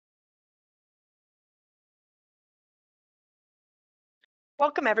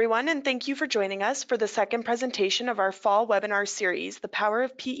Welcome everyone, and thank you for joining us for the second presentation of our fall webinar series, The Power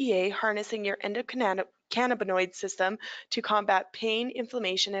of P.E.A. Harnessing Your Endocannabinoid System to Combat Pain,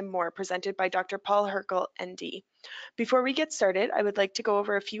 Inflammation, and More, presented by Dr. Paul Hrkal, ND. Before we get started, I would like to go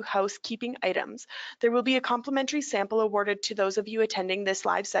over a few housekeeping items. There will be a complimentary sample awarded to those of you attending this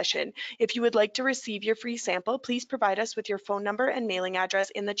live session. If you would like to receive your free sample, please provide us with your phone number and mailing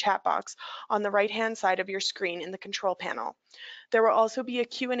address in the chat box on the right-hand side of your screen in the control panel. There will also be a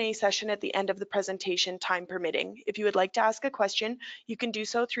Q&A session at the end of the presentation, time permitting. If you would like to ask a question, you can do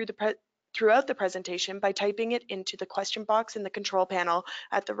so throughout the presentation by typing it into the question box in the control panel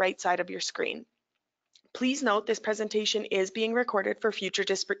at the right side of your screen. Please note this presentation is being recorded for future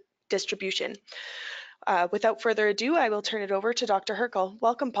distribution. Without further ado, I will turn it over to Dr. Hrkal.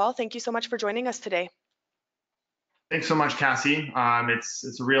 Welcome, Paul. Thank you so much for joining us today. Thanks so much, Cassie.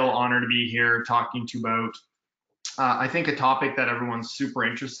 It's a real honor to be here talking to you about, I think, a topic that everyone's super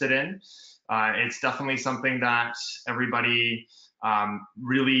interested in. It's definitely something that everybody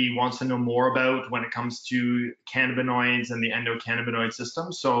really wants to know more about when it comes to cannabinoids and the endocannabinoid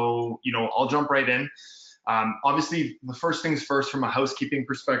system. So, I'll jump right in. Obviously, the first things first from a housekeeping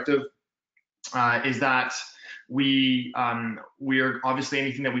perspective is that we're obviously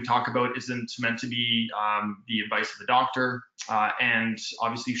anything that we talk about isn't meant to be the advice of the doctor, and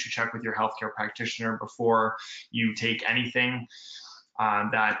obviously you should check with your healthcare practitioner before you take anything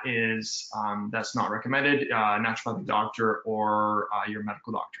that's not recommended, naturopathic doctor or your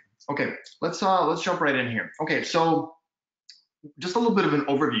medical doctor. Okay, let's jump right in here. Okay, so just a little bit of an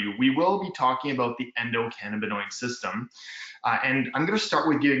overview. We will be talking about the endocannabinoid system, and I'm going to start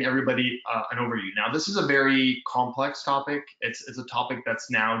with giving everybody an overview. Now, this is a very complex topic. It's a topic that's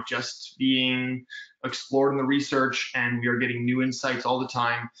now just being explored in the research, and we are getting new insights all the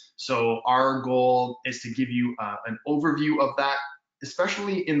time. So our goal is to give you an overview of that,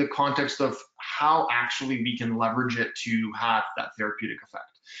 especially in the context of how actually we can leverage it to have that therapeutic effect.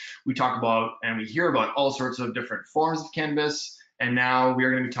 We talk about and we hear about all sorts of different forms of cannabis, and now we are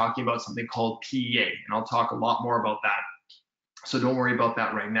going to be talking about something called P.E.A, and I'll talk a lot more about that. So don't worry about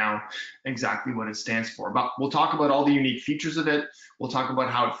that right now, exactly what it stands for. But we'll talk about all the unique features of it. We'll talk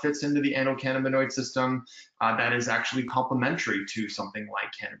about how it fits into the endocannabinoid system that is actually complementary to something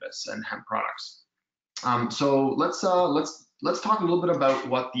like cannabis and hemp products. So let's talk a little bit about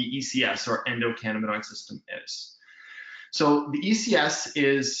what the ECS or endocannabinoid system is. So the ECS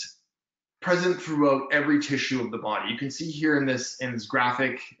is present throughout every tissue of the body. You can see here in this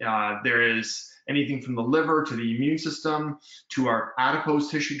graphic, there is anything from the liver to the immune system, to our adipose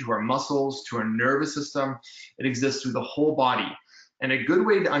tissue, to our muscles, to our nervous system. It exists through the whole body. And a good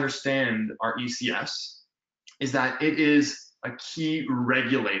way to understand our ECS is that it is a key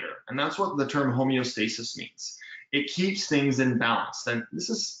regulator. And that's what the term homeostasis means. It keeps things in balance. And this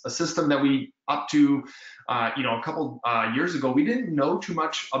is a system that we, up to a couple years ago, we didn't know too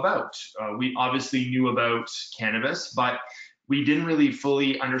much about. We obviously knew about cannabis, but we didn't really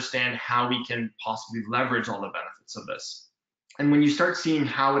fully understand how we can possibly leverage all the benefits of this. And when you start seeing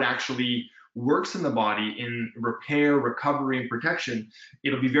how it actually works in the body in repair, recovery, and protection,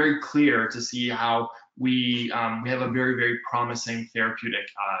 it'll be very clear to see how we have a very, very promising therapeutic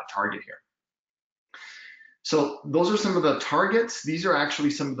target here. So those are some of the targets. These are actually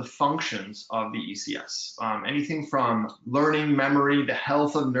some of the functions of the ECS. Anything from learning, memory, the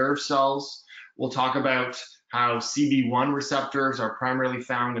health of nerve cells. We'll talk about how CB1 receptors are primarily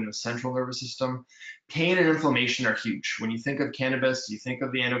found in the central nervous system. Pain and inflammation are huge. When you think of cannabis, you think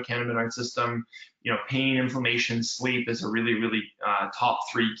of the endocannabinoid system. Pain, inflammation, sleep is a really, really top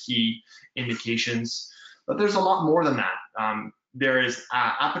 3 key indications. But there's a lot more than that. There is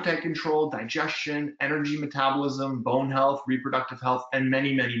appetite control, digestion, energy metabolism, bone health, reproductive health, and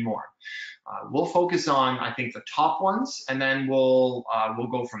many, many more. We'll focus on, I think, the top ones, and then we'll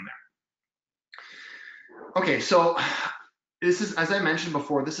go from there. Okay, so this is, as I mentioned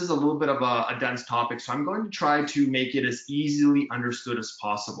before, this is a little bit of a dense topic, so I'm going to try to make it as easily understood as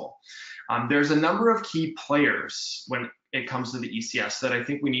possible. There's a number of key players when it comes to the ECS that I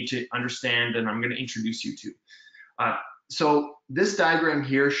think we need to understand, and I'm going to introduce you to. So this diagram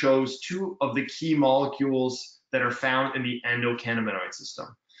here shows 2 of the key molecules that are found in the endocannabinoid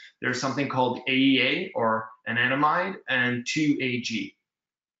system. There's something called AEA, or anandamide, and 2-AG.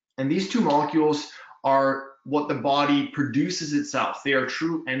 And these 2 molecules are what the body produces itself. They are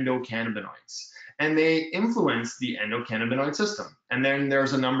true endocannabinoids, and they influence the endocannabinoid system. And then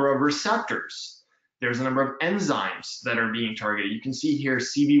there's a number of receptors. There's a number of enzymes that are being targeted. You can see here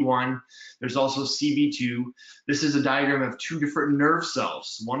CB1, there's also CB2. This is a diagram of 2 different nerve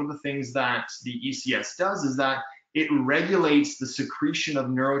cells. One of the things that the ECS does is that It regulates the secretion of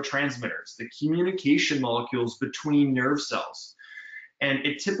neurotransmitters, the communication molecules between nerve cells. And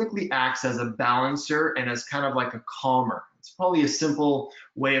it typically acts as a balancer and as kind of like a calmer. It's probably a simple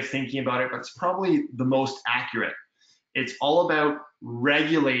way of thinking about it, but it's probably the most accurate. It's all about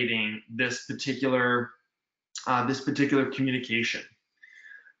regulating this particular communication.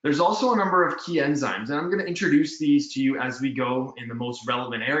 There's also a number of key enzymes, and I'm going to introduce these to you as we go in the most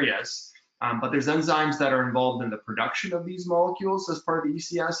relevant areas. But there's enzymes that are involved in the production of these molecules as part of the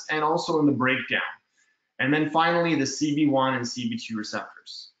ECS and also in the breakdown. And then finally, the CB1 and CB2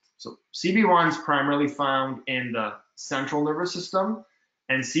 receptors. So CB1 is primarily found in the central nervous system,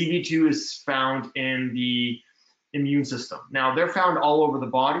 and CB2 is found in the immune system. Now, they're found all over the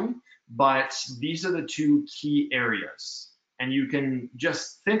body, but these are the two key areas. And you can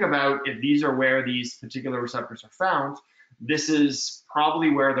just think about if these are where these particular receptors are found, this is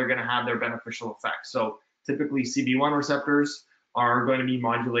probably where they're going to have their beneficial effects. So typically CB1 receptors are going to be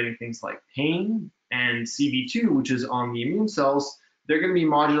modulating things like pain, and CB2, which is on the immune cells, they're going to be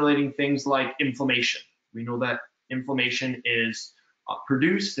modulating things like inflammation. We know that inflammation is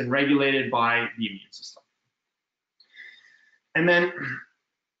produced and regulated by the immune system. And then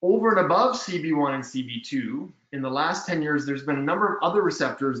over and above CB1 and CB2, in the last 10 years, there's been a number of other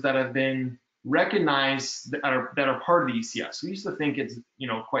receptors that have been recognized that are part of the ECS. We used to think it's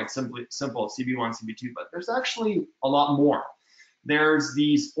quite simple, CB1, CB2, but there's actually a lot more. There's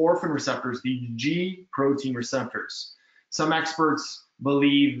these orphan receptors, the G protein receptors. Some experts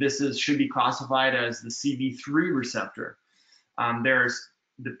believe this should be classified as the CB3 receptor. There's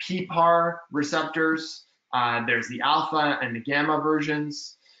the P.E.A receptors. There's the alpha and the gamma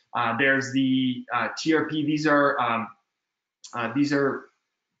versions. There's the TRP. These are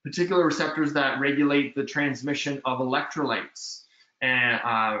particular receptors that regulate the transmission of electrolytes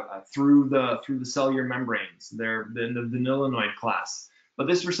through the cellular membranes. They're in the vanillinoid class. But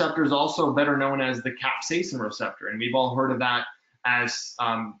this receptor is also better known as the capsaicin receptor, and we've all heard of that as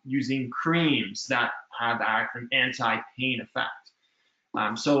using creams that have an anti-pain effect.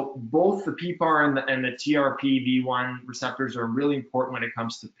 So both the PPAR and the TRPV1 receptors are really important when it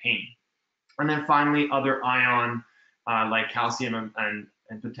comes to pain. And then finally, other ion like calcium and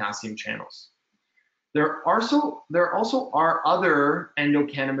potassium channels. There also are other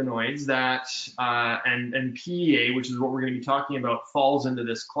endocannabinoids that and P.E.A, which is what we're going to be talking about, falls into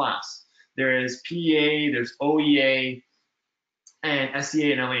this class. There is P.E.A, there's OEA, and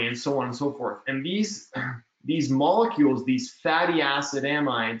SEA and LA, and so on and so forth. And these molecules, these fatty acid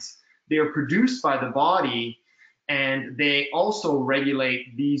amides, they are produced by the body, and they also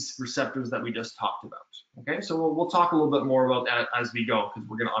regulate these receptors that we just talked about. Okay, so we'll talk a little bit more about that as we go, because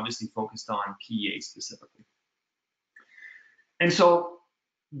we're going to obviously focus on P.E.A specifically. And so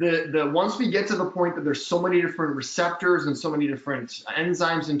once we get to the point that there's so many different receptors and so many different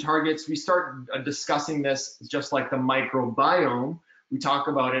enzymes and targets, we start discussing this just like the microbiome. We talk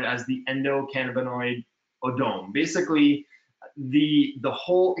about it as the endocannabinoid odome. Basically, the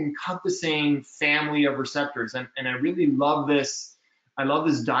whole encompassing family of receptors. And I really love this. I love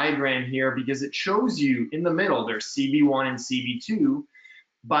this diagram here because it shows you in the middle, there's CB1 and CB2,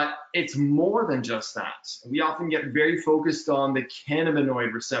 but it's more than just that. We often get very focused on the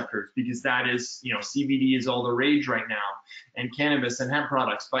cannabinoid receptors because that is, CBD is all the rage right now, and cannabis and hemp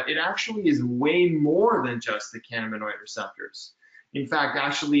products, but it actually is way more than just the cannabinoid receptors. In fact,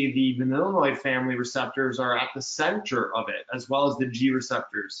 actually the vanillinoid family receptors are at the center of it, as well as the G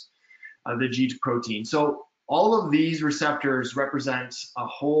receptors, the G protein. So all of these receptors represent a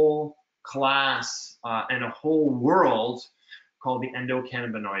whole class and a whole world called the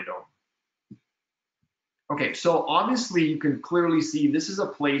endocannabinoidome. Okay, so obviously you can clearly see this is a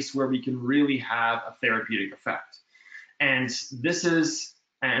place where we can really have a therapeutic effect. And this is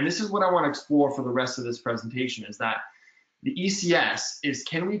what I want to explore for the rest of this presentation, is that the ECS is,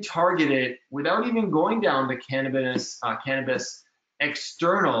 can we target it without even going down the cannabis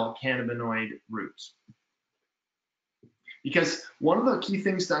external cannabinoid route? Because one of the key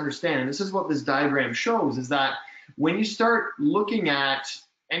things to understand, and this is what this diagram shows, is that when you start looking at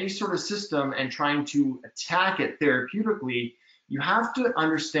any sort of system and trying to attack it therapeutically, you have to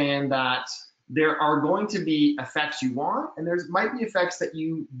understand that there are going to be effects you want, and there might be effects that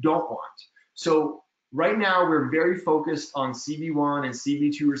you don't want. So right now we're very focused on CB1 and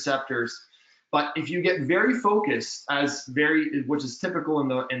CB2 receptors, but if you get very focused, which is typical in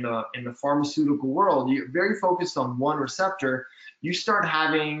the pharmaceutical world, you get very focused on one receptor, you start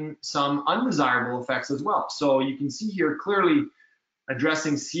having some undesirable effects as well. So you can see here clearly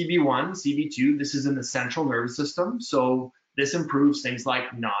addressing CB1, CB2, this is in the central nervous system. So this improves things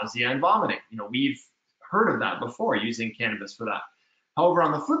like nausea and vomiting. We've heard of that before, using cannabis for that. However,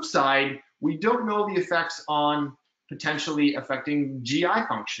 on the flip side, we don't know the effects on potentially affecting GI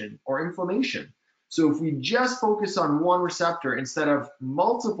function or inflammation. So if we just focus on one receptor instead of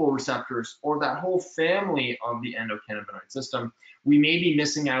multiple receptors or that whole family of the endocannabinoid system, we may be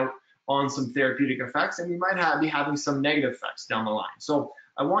missing out on some therapeutic effects, and we might be having some negative effects down the line. So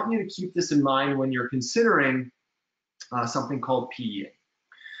I want you to keep this in mind when you're considering something called P.E.A.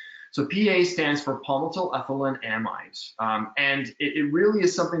 So P.E.A stands for palmitoylethanolamide, and it really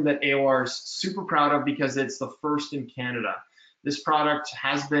is something that AOR is super proud of because it's the first in Canada. This product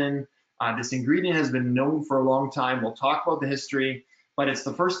has been, this ingredient has been known for a long time. We'll talk about the history, but it's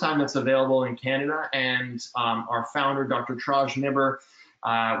the first time that's available in Canada, and our founder, Dr. Traj Nibber,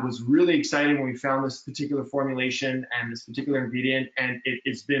 was really excited when we found this particular formulation and this particular ingredient, and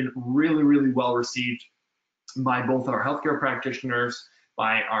it's been really, really well received by both our healthcare practitioners,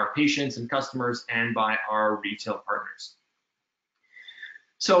 by our patients and customers, and by our retail partners.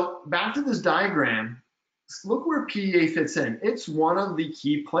 So back to this diagram, look where P.E.A fits in. It's one of the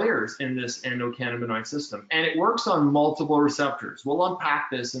key players in this endocannabinoid system, and it works on multiple receptors. We'll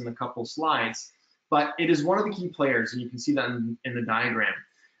unpack this in a couple slides, but it is one of the key players, and you can see that in the diagram.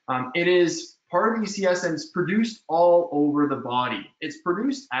 It is part of ECS, and it's produced all over the body. It's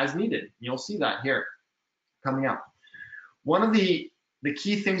produced as needed. You'll see that here coming up. One of the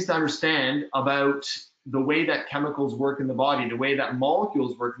key things to understand about the way that chemicals work in the body, the way that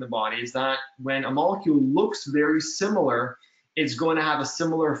molecules work in the body, is that when a molecule looks very similar, it's going to have a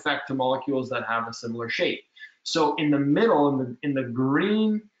similar effect to molecules that have a similar shape. So in the middle, in the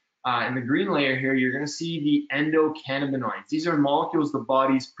green layer here, you're going to see the endocannabinoids. These are molecules the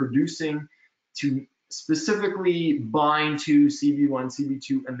body's producing to specifically bind to CB1,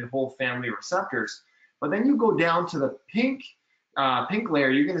 CB2, and the whole family of receptors. But then you go down to the pink layer,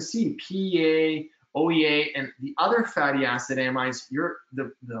 you're going to see P.E.A, OEA, and the other fatty acid amides.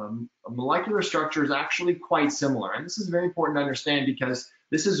 The molecular structure is actually quite similar, and this is very important to understand because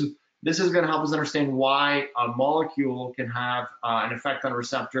this is going to help us understand why a molecule can have an effect on a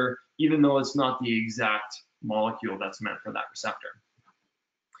receptor, even though it's not the exact molecule that's meant for that receptor.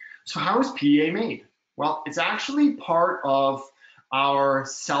 So how is P.E.A made? Well, it's actually part of our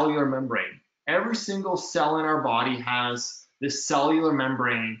cellular membrane. Every single cell in our body has this cellular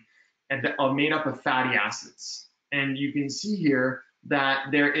membrane made up of fatty acids. And you can see here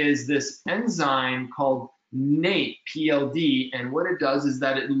that there is this enzyme called NATE, PLD, and what it does is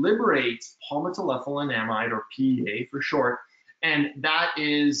that it liberates palmitoylethanolamide, or P.E.A for short, and that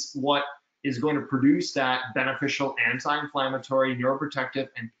is what is going to produce that beneficial anti-inflammatory, neuroprotective,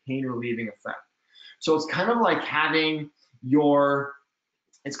 and pain-relieving effect. So it's kind of like having your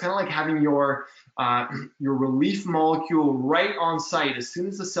relief molecule right on site. As soon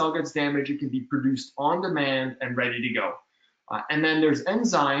as the cell gets damaged, it can be produced on demand and ready to go. And then there's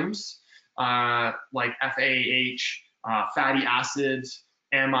enzymes like FAH, fatty acids,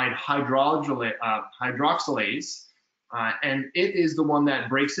 amide hydroxylase, and it is the one that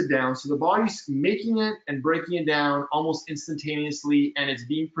breaks it down. So the body's making it and breaking it down almost instantaneously, and it's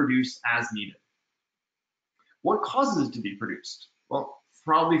being produced as needed. What causes it to be produced? Well,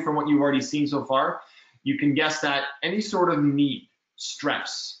 probably from what you've already seen so far, you can guess that any sort of need,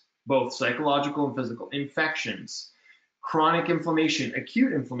 stress, both psychological and physical, infections, chronic inflammation,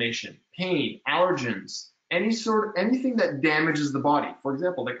 acute inflammation, pain, allergens, anything that damages the body, for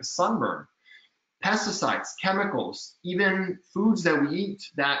example, like a sunburn, pesticides, chemicals, even foods that we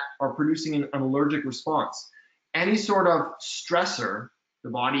eat that are producing an allergic response, any sort of stressor the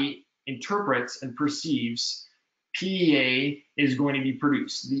body interprets and perceives, P.E.A is going to be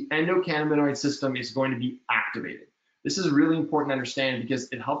produced. The endocannabinoid system is going to be activated. This is really important to understand because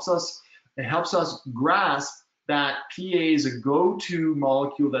it helps us grasp that P.E.A is a go-to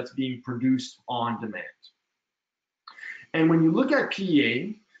molecule that's being produced on demand. And when you look at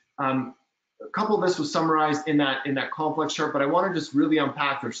P.E.A, a couple of this was summarized in that complex chart, but I want to just really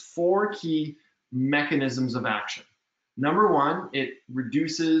unpack. There's 4 key mechanisms of action. Number 1, it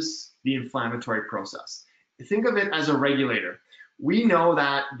reduces the inflammatory process. Think of it as a regulator. We know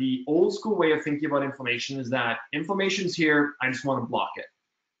that the old school way of thinking about inflammation is that inflammation's here, I just want to block it.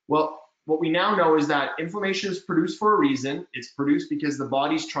 Well, what we now know is that inflammation is produced for a reason. It's produced because the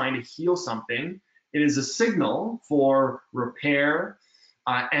body's trying to heal something. It is a signal for repair,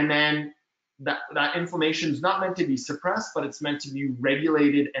 and then that inflammation is not meant to be suppressed, but it's meant to be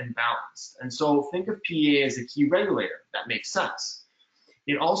regulated and balanced. And so think of P.E.A as a key regulator. That makes sense.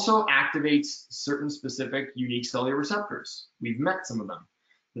 It also activates certain specific unique cellular receptors. We've met some of them.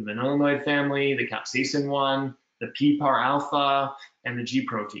 The vanillinoid family, the capsaicin one, the PPAR alpha, and the G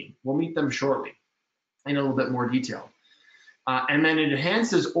protein. We'll meet them shortly. in a little bit more detail. And then it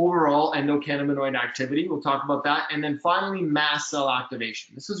enhances overall endocannabinoid activity. We'll talk about that. And then finally, mast cell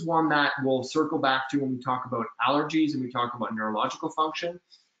activation. This is one that we'll circle back to when we talk about allergies and we talk about neurological function.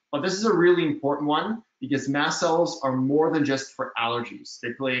 But this is a really important one because mast cells are more than just for allergies.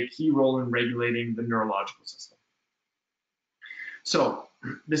 They play a key role in regulating the neurological system. So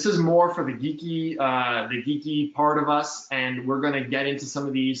this is more for the geeky part of us, and we're going to get into some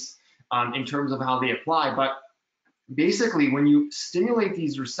of these in terms of how they apply. But basically, when you stimulate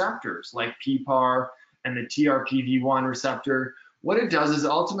these receptors like P.E.A and the TRPV1 receptor, what it does is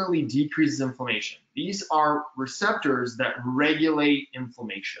ultimately decreases inflammation. These are receptors that regulate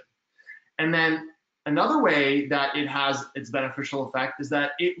inflammation. And then another way that it has its beneficial effect is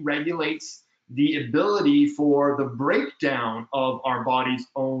that it regulates the ability for the breakdown of our body's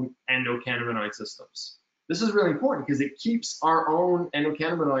own endocannabinoid systems. This is really important because it keeps our own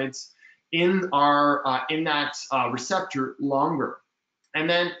endocannabinoids in that receptor longer. And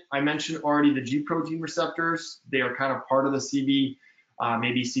then I mentioned already the G protein receptors. They are kind of part of the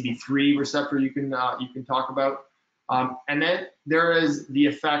maybe CB3 receptor you can talk about. And then there is the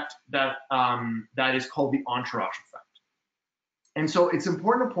effect that is called the entourage effect. And so it's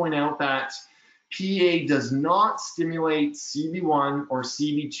important to point out that P.E.A does not stimulate CB1 or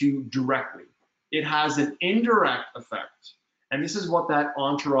CB2 directly. It has an indirect effect. And this is what that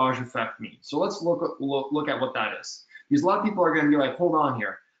entourage effect means. So let's look at what that is. Because a lot of people are going to be like, hold on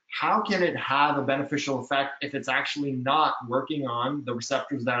here. How can it have a beneficial effect if it's actually not working on the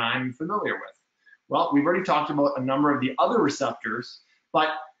receptors that I'm familiar with? Well, we've already talked about a number of the other receptors, but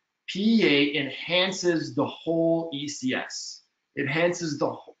P.E.A enhances the whole ECS. It enhances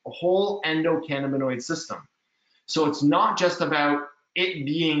the whole endocannabinoid system. So it's not just about it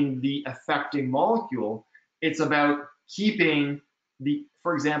being the affecting molecule, it's about keeping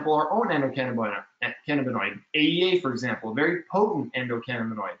for example, our own endocannabinoid, AEA, for example, a very potent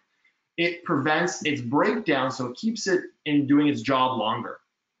endocannabinoid. It prevents its breakdown, so it keeps it in doing its job longer.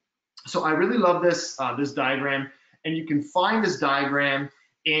 So I really love this diagram, and you can find this diagram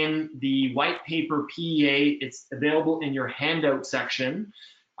in the white paper P.E.A. It's available in your handout section,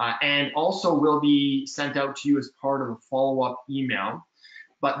 and also will be sent out to you as part of a follow-up email.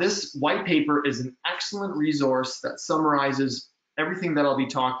 But this white paper is an excellent resource that summarizes everything that I'll be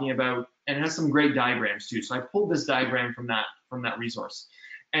talking about, and it has some great diagrams too. So I pulled this diagram from that resource.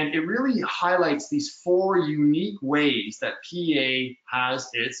 And it really highlights these 4 unique ways that P.E.A has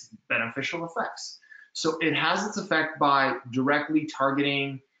its beneficial effects. So it has its effect by directly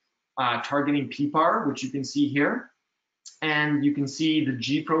targeting P.E.A, which you can see here. And you can see the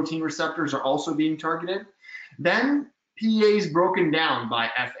G protein receptors are also being targeted. Then P.E.A is broken down by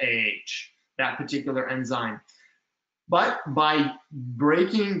FAH, that particular enzyme. But by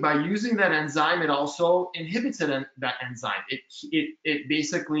using that enzyme, it also inhibits that enzyme. It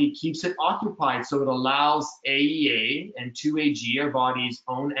basically keeps it occupied, so it allows AEA and 2-AG, our body's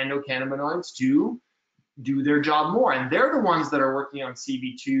own endocannabinoids, to do their job more. And they're the ones that are working on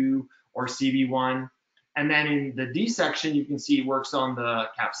CB2 or CB1. And then in the D section, you can see it works on the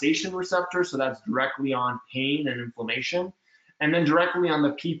capsaicin receptor, so that's directly on pain and inflammation, and then directly on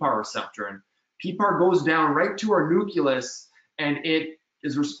the P.E.A receptor. And P.E.A goes down right to our nucleus, and it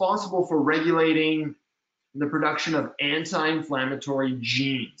is responsible for regulating the production of anti-inflammatory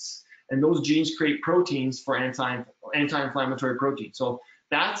genes. And those genes create proteins for anti-inflammatory proteins. So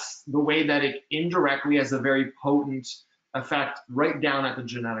that's the way that it indirectly has a very potent effect right down at the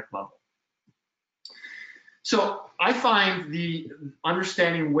genetic level. So I find the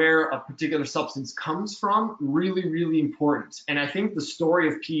understanding where a particular substance comes from really, really important. And I think the story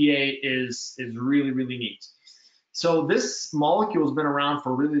of P.E.A is really, really neat. So this molecule has been around for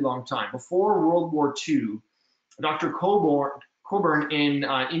a really long time. Before World War II, Dr. Coburn in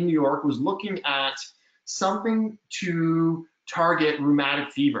New York was looking at something to target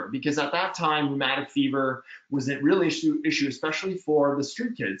rheumatic fever, because at that time, rheumatic fever was a real issue, especially for the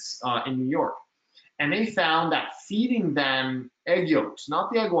street kids in New York. And they found that feeding them egg yolks,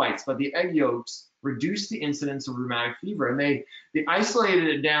 not the egg whites, but the egg yolks, reduced the incidence of rheumatic fever. And they isolated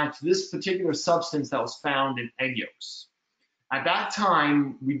it down to this particular substance that was found in egg yolks. At that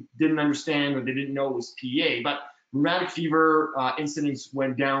time, we didn't understand, or they didn't know it was P.E.A, but rheumatic fever incidence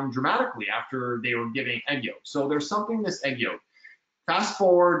went down dramatically after they were giving egg yolks. So there's something in this egg yolk. Fast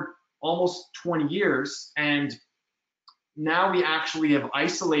forward almost 20 years, and now we actually have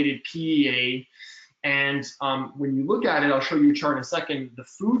isolated P.E.A. And when you look at it, I'll show you a chart in a second, the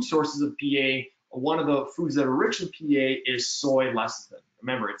food sources of P.E.A, one of the foods that are rich in P.E.A is soy lecithin.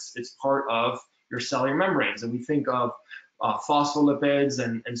 Remember, it's part of your cellular membranes. And we think of phospholipids,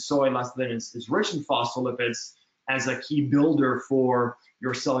 and soy lecithin is rich in phospholipids as a key builder for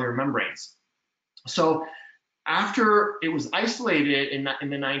your cellular membranes. So after it was isolated in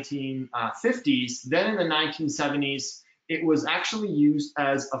the 1950s, then in the 1970s, it was actually used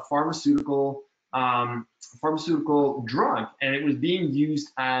as a pharmaceutical drug, and it was being used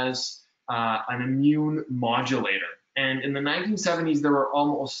as an immune modulator. And in the 1970s, there were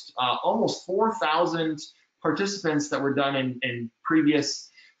almost 4,000 participants that were done in previous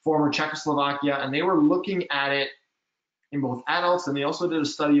former Czechoslovakia, and they were looking at it in both adults, and they also did a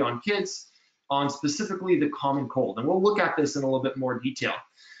study on kids on specifically the common cold. And we'll look at this in a little bit more detail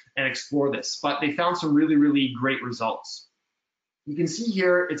and explore this, but they found some really, really great results. You can see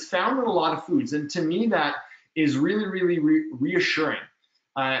here, it's found in a lot of foods, and to me, that is really, really reassuring.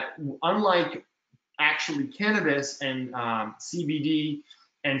 Unlike actually cannabis and CBD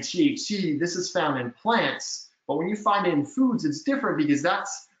and THC, this is found in plants, but when you find it in foods, it's different because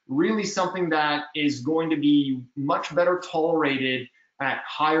that's really something that is going to be much better tolerated at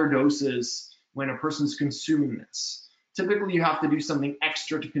higher doses when a person's consuming this. Typically, you have to do something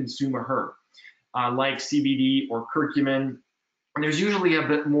extra to consume a herb, like CBD or curcumin. And there's usually a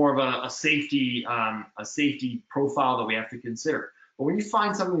bit more of a safety profile that we have to consider. But when you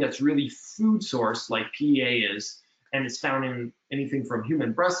find something that's really food sourced, like P.E.A is, and it's found in anything from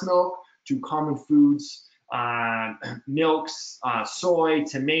human breast milk to common foods, milks, soy,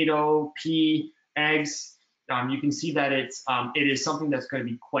 tomato, pea, eggs, you can see that it is something that's going to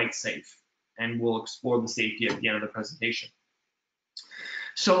be quite safe. And we'll explore the safety at the end of the presentation.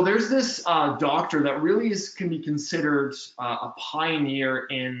 So there's this doctor that really can be considered a pioneer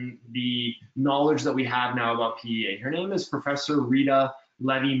in the knowledge that we have now about P.E.A. Her name is Professor Rita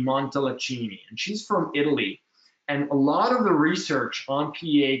Levi-Montalcini, and she's from Italy. And a lot of the research on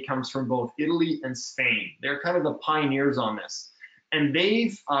P.E.A. comes from both Italy and Spain. They're kind of the pioneers on this. And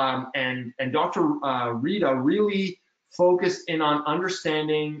they've, and Dr. Rita really focused in on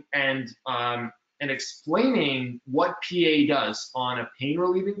understanding and explaining what P.E.A. does on a pain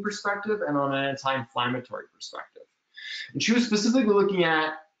relieving perspective and on an anti-inflammatory perspective. And she was specifically looking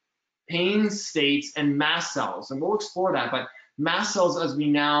at pain states and mast cells, and we'll explore that. But mast cells, as we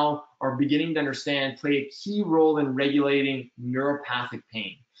now are beginning to understand, play a key role in regulating neuropathic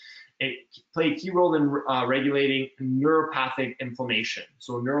pain. It play a key role in regulating neuropathic inflammation,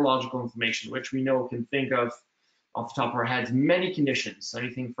 so neurological inflammation, which we know can think of off the top of our heads, many conditions,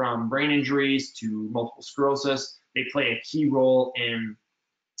 anything from brain injuries to multiple sclerosis. They play a key role in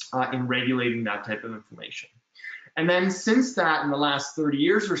regulating that type of inflammation. And then since that, in the last 30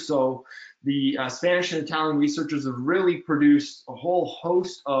 years or so, the Spanish and Italian researchers have really produced a whole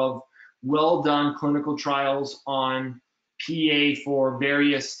host of well-done clinical trials on P.E.A. for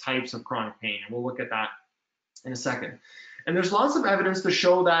various types of chronic pain. And we'll look at that in a second. And there's lots of evidence to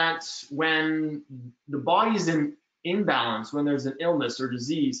show that when the body's in imbalance, when there's an illness or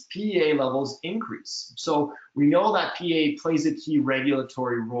disease, P.E.A. levels increase. So we know that P.E.A. plays a key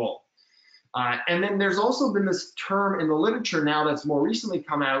regulatory role. And then there's also been this term in the literature now that's more recently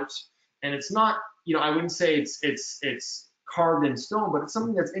come out, and it's not, I wouldn't say it's carved in stone, but it's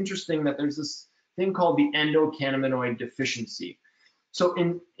something that's interesting, that there's this thing called the endocannabinoid deficiency. So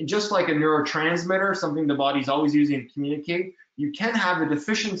in just like a neurotransmitter, something the body's always using to communicate, you can have a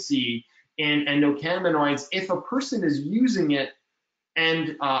deficiency in endocannabinoids if a person is using it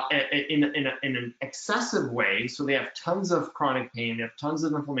and in an excessive way. So they have tons of chronic pain, they have tons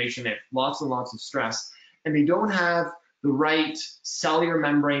of inflammation, they have lots and lots of stress, and they don't have the right cellular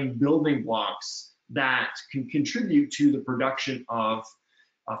membrane building blocks that can contribute to the production of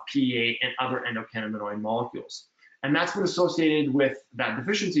P.E.A. and other endocannabinoid molecules. And that's been associated with, that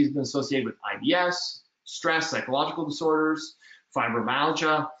deficiency has been associated with IBS, stress, psychological disorders,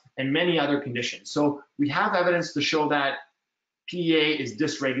 fibromyalgia, and many other conditions. So we have evidence to show that P.E.A. is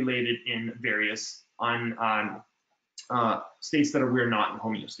dysregulated in various states that we're not in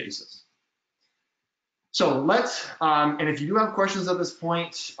homeostasis. So let's, and if you do have questions at this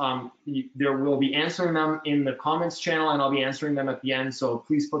point, there will be answering them in the comments channel, and I'll be answering them at the end, so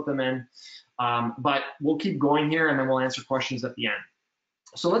please put them in. But we'll keep going here, and then we'll answer questions at the end.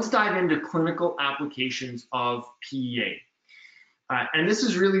 So let's dive into clinical applications of P.E.A. And this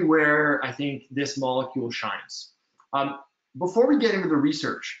is really where I think this molecule shines. Before we get into the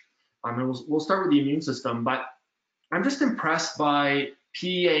research, and we'll start with the immune system, but I'm just impressed by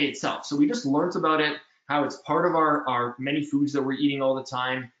P.E.A. itself. So we just learned about it, how it's part of our many foods that we're eating all the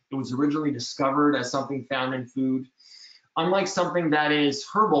time. It was originally discovered as something found in food. Unlike something that is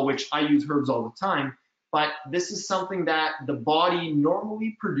herbal, which I use herbs all the time, but this is something that the body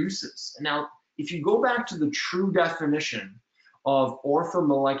normally produces. And now if you go back to the true definition of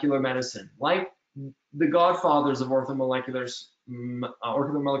orthomolecular medicine, like the godfathers of orthomolecular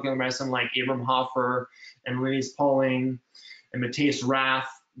medicine, like Abraham Hoffer and Linnaeus Pauling and Matthias Rath,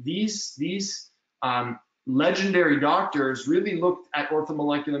 these legendary doctors really looked at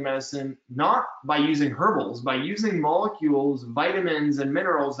orthomolecular medicine not by using herbals, by using molecules, vitamins, and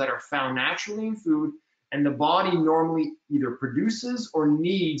minerals that are found naturally in food and the body normally either produces or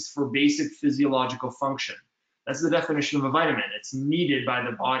needs for basic physiological function. That's the definition of a vitamin. It's needed by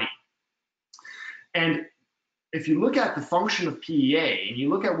the body. And if you look at the function of P.E.A. and you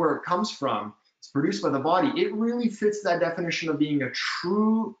look at where it comes from, it's produced by the body, it really fits that definition of being a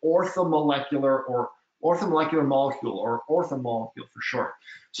true orthomolecular or orthomolecular molecule, or ortho-molecule for short.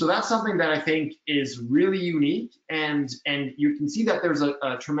 So that's something that I think is really unique, and you can see that there's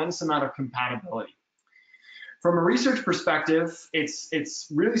a tremendous amount of compatibility. From a research perspective, it's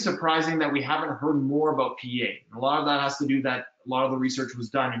really surprising that we haven't heard more about P.E.A. A lot of that has to do that a lot of the research was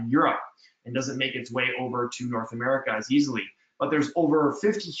done in Europe and doesn't make its way over to North America as easily. But there's over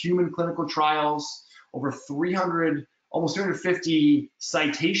 50 human clinical trials, over 300, almost 350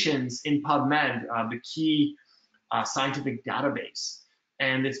 citations in PubMed, the key scientific database.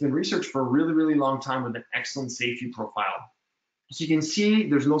 And it's been researched for a really, really long time with an excellent safety profile. So you can see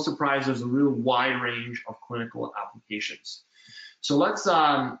there's no surprise, there's a real wide range of clinical applications. So let's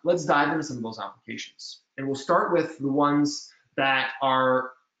dive into some of those applications. And we'll start with the ones that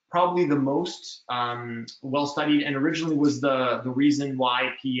are probably the most well studied, and originally was the reason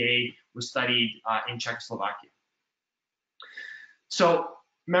why P.E.A. was studied in Czechoslovakia. So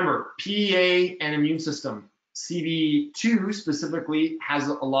remember, P.E.A. and immune system. CV2 specifically has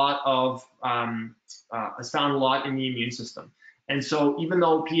a lot of, has found a lot in the immune system. And so even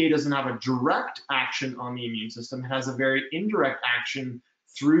though P.E.A. doesn't have a direct action on the immune system, it has a very indirect action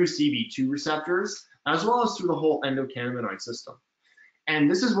through CV2 receptors, as well as through the whole endocannabinoid system. And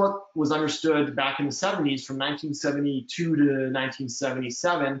this is what was understood back in the 70s, from 1972 to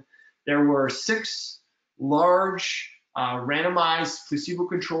 1977. There were 6 large randomized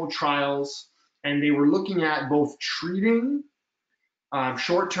placebo-controlled trials, and they were looking at both treating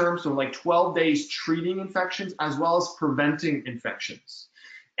short-term, so like 12 days treating infections, as well as preventing infections.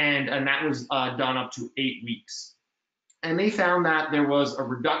 And that was done up to 8 weeks. And they found that there was a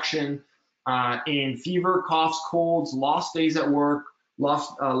reduction in fever, coughs, colds, lost days at work,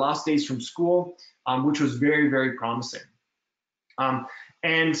 lost days from school, which was very, very promising.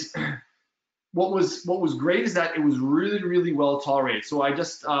 And what was great is that it was really, really well tolerated. So I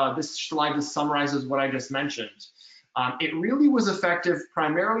just, this slide just summarizes what I just mentioned. It really was effective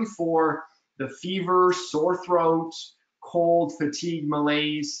primarily for the fever, sore throat, cold, fatigue,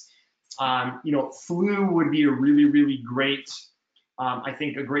 malaise. Flu would be a really, really great, I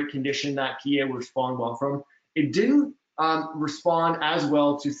think a great condition that P.E.A. would respond well from. It didn't respond as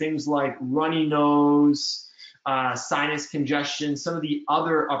well to things like runny nose, sinus congestion, some of the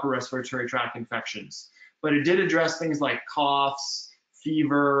other upper respiratory tract infections. But it did address things like coughs,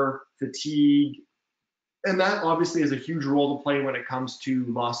 fever, fatigue, and that obviously has a huge role to play when it comes to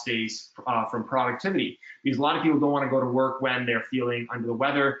lost days from productivity, because a lot of people don't want to go to work when they're feeling under the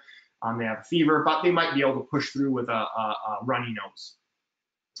weather, they have a fever, but they might be able to push through with a runny nose.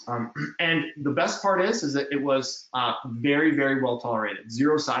 And the best part is that it was very, very well tolerated.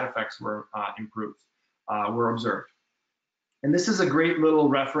 0 side effects were observed. And this is a great little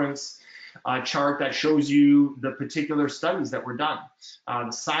reference chart that shows you the particular studies that were done,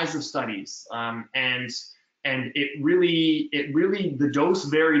 the size of studies, and it really the dose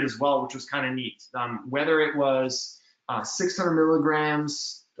varied as well, which was kind of neat. Whether it was 600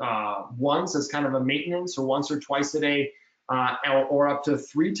 milligrams once as kind of a maintenance, or once or twice a day, or up to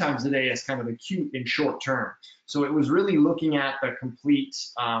 3 times a day as kind of acute in short term. So it was really looking at the complete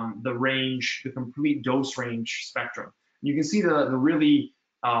the complete dose range spectrum. You can see the really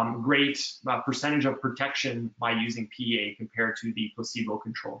great percentage of protection by using P.E.A. compared to the placebo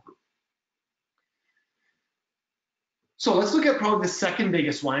control group. So let's look at probably the second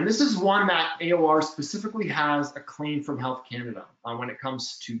biggest one. And this is one that AOR specifically has a claim from Health Canada when it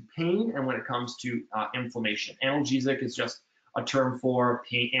comes to pain and when it comes to inflammation. Analgesic is just a term for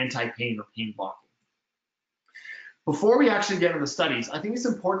pain, anti-pain or pain blocking. Before we actually get into the studies, I think it's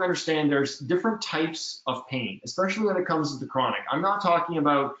important to understand there's different types of pain, especially when it comes to the chronic. I'm not talking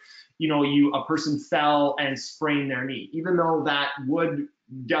about, a person fell and sprained their knee, even though that would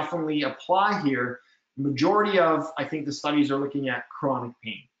definitely apply here. The majority of, I think, the studies are looking at chronic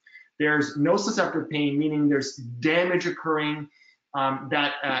pain. There's nociceptive pain, meaning there's damage occurring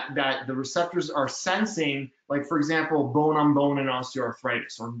that the receptors are sensing, like for example, bone on bone in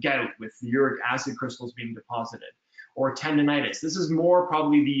osteoarthritis, or gout with the uric acid crystals being deposited, or tendonitis. This is more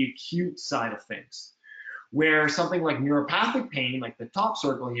probably the acute side of things, where something like neuropathic pain, like the top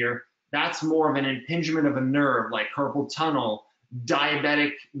circle here, that's more of an impingement of a nerve, like carpal tunnel,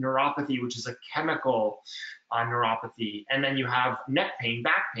 diabetic neuropathy, which is a chemical neuropathy. And then you have neck pain,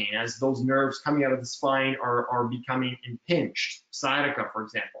 back pain, as those nerves coming out of the spine are becoming impinged, sciatica, for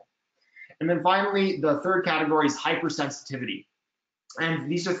example. And then finally, the third category is hypersensitivity.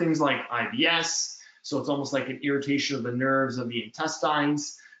 And these are things like IBS, so it's almost like an irritation of the nerves of the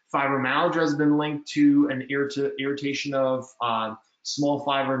intestines. Fibromyalgia has been linked to an irritation of small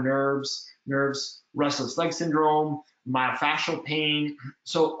fiber nerves, restless leg syndrome, myofascial pain.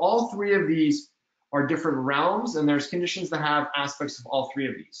 So all three of these are different realms, and there's conditions that have aspects of all three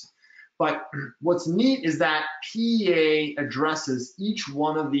of these. But what's neat is that P.E.A. addresses each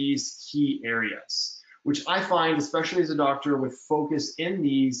one of these key areas, which I find, especially as a doctor with focus in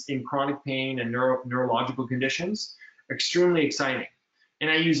these, in chronic pain and neurological conditions, extremely exciting. And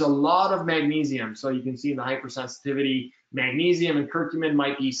I use a lot of magnesium. So you can see in the hypersensitivity, magnesium and curcumin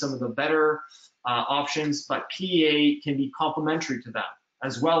might be some of the better options, but P.E.A. can be complementary to that,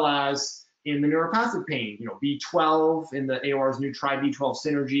 as well as in the neuropathic pain, B12 in the AOR's new Tri-B12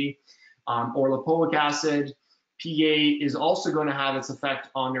 synergy, or lipoic acid. P.E.A. is also going to have its effect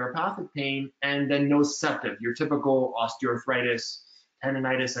on neuropathic pain, and then nociceptive, your typical osteoarthritis,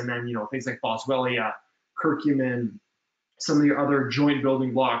 tendonitis, and then things like boswellia, curcumin, some of your other joint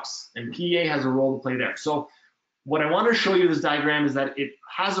building blocks, and P.E.A. has a role to play there. So what I want to show you this diagram is that it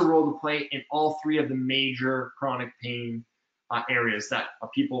has a role to play in all three of the major chronic pain areas that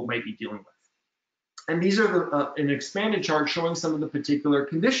people might be dealing with. And these are an expanded chart showing some of the particular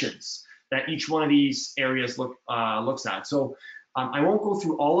conditions that each one of these areas looks at. So I won't go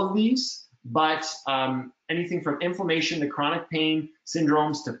through all of these, but anything from inflammation to chronic pain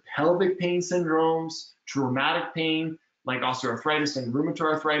syndromes to pelvic pain syndromes, traumatic pain like osteoarthritis and rheumatoid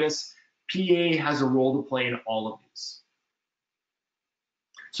arthritis, P.E.A. has a role to play in all of these.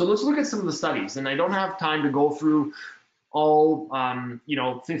 So let's look at some of the studies, and I don't have time to go through all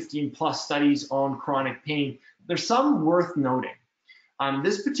 15 plus studies on chronic pain. There's some worth noting.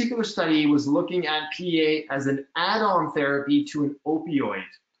 This particular study was looking at P.E.A. as an add-on therapy to an opioid,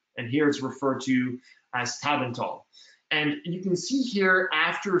 and here it's referred to as Tabantol. And you can see here,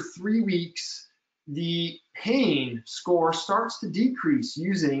 after 3 weeks, the pain score starts to decrease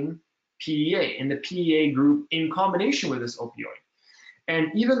using P.E.A. in the P.E.A. group in combination with this opioid. And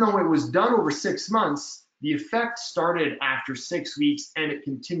even though it was done over 6 months, the effect started after 6 weeks, and it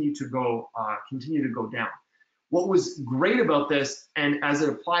continued to go down. What was great about this, and as it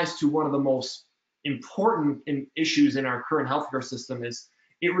applies to one of the most important issues in our current healthcare system, is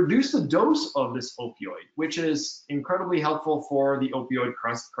it reduced the dose of this opioid, which is incredibly helpful for the opioid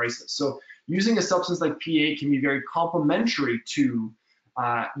crisis. So using a substance like P.E.A. can be very complementary to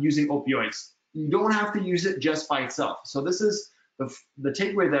using opioids. You don't have to use it just by itself. So this is the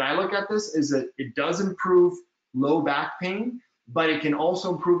takeaway that I look at this is that it does improve low back pain, but it can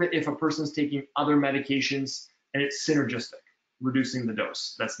also improve it if a person's taking other medications and it's synergistic, reducing the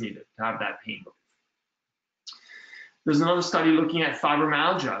dose that's needed to have that pain relief. There's another study looking at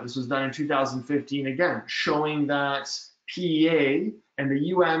fibromyalgia. This was done in 2015, again, showing that P.E.A. and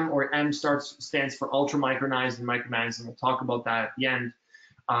the or M stands for ultramicronized and micronized, and we'll talk about that at the end.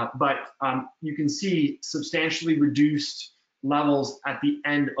 But you can see substantially reduced levels at the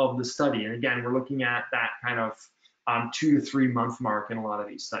end of the study. And again, we're looking at that kind of 2 to 3 month mark in a lot of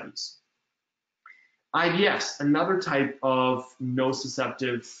these studies. IBS, another type of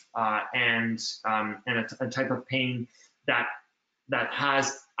nociceptive and a type of pain that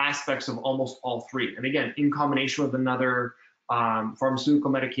has aspects of almost all three. And again, in combination with another pharmaceutical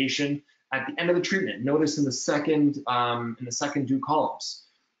medication at the end of the treatment. Notice in the second two columns,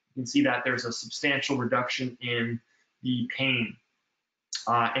 you can see that there's a substantial reduction in the pain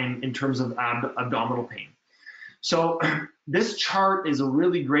and in terms of abdominal pain. So this chart is a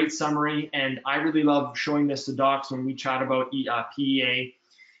really great summary, and I really love showing this to docs when we chat about P.E.A.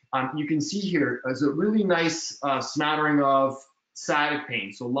 You can see here is a really nice smattering of sciatic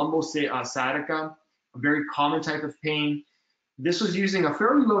pain. So lumbosciatica, a very common type of pain. This was using a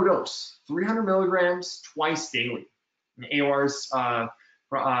fairly low dose, 300 milligrams twice daily. And AOR's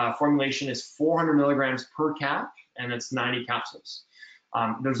formulation is 400 milligrams per cap, and it's 90 capsules.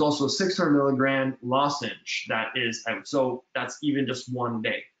 There's also a 600 milligram lozenge that is out. So that's even just 1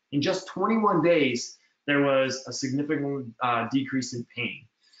 day. In just 21 days, there was a significant decrease in pain.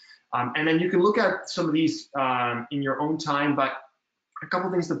 And then you can look at some of these in your own time, but A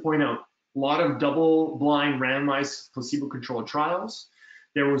couple things to point out. A lot of double-blind randomized placebo-controlled trials.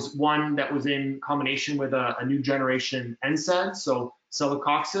 There was one that was in combination with a new generation NSAID, so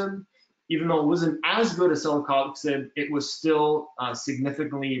celecoxib. Even though it wasn't as good as celecoxib, it was still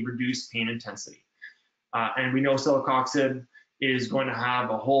significantly reduced pain intensity. And we know celecoxib is going to have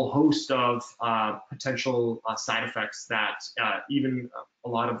a whole host of potential side effects that even a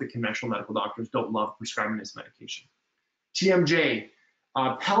lot of the conventional medical doctors don't love prescribing this medication. TMJ,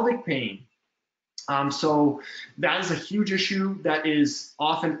 pelvic pain. So that is a huge issue that is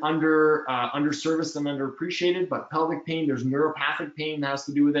often underserviced and underappreciated, but pelvic pain, there's neuropathic pain that has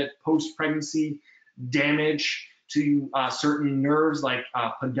to do with it, post-pregnancy, damage to certain nerves like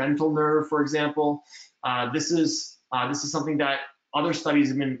pudendal nerve, for example. This is something that other studies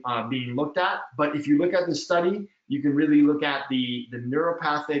have been being looked at, but if you look at the study, you can really look at the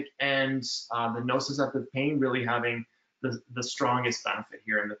neuropathic and the nociceptive pain really having the strongest benefit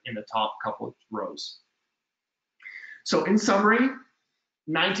here in the top couple of rows. So in summary,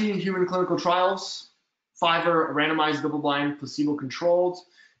 19 human clinical trials, 5 are randomized, double-blind, placebo-controlled.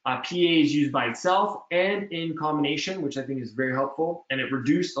 P.E.A is used by itself and in combination, which I think is very helpful, and it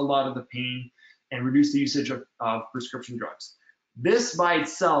reduced a lot of the pain and reduced the usage of prescription drugs. This by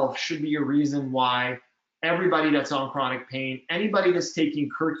itself should be a reason why everybody that's on chronic pain, anybody that's taking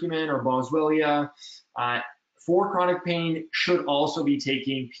curcumin or boswellia, for chronic pain should also be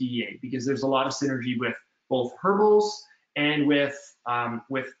taking P.E.A because there's a lot of synergy with both herbals and with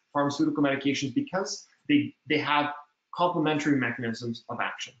pharmaceutical medications because they have complementary mechanisms of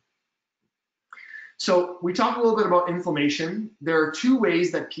action. So we talked a little bit about inflammation. There are 2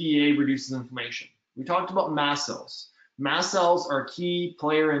 ways that P.E.A reduces inflammation. We talked about mast cells. Mast cells are a key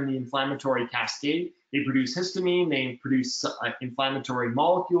player in the inflammatory cascade. They produce histamine, they produce inflammatory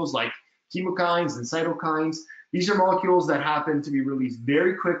molecules like chemokines and cytokines. These are molecules that happen to be released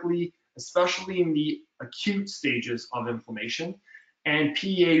very quickly, especially in the acute stages of inflammation. And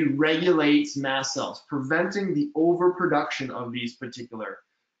P.E.A regulates mast cells, preventing the overproduction of these particular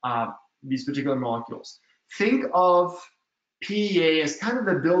molecules. Think of P.E.A as kind of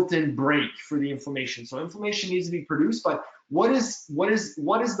the built-in brake for the inflammation. So inflammation needs to be produced, but what is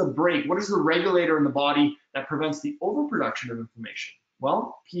the brake? What is the regulator in the body that prevents the overproduction of inflammation?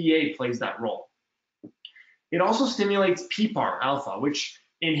 Well, P.E.A plays that role. It also stimulates PPAR alpha, which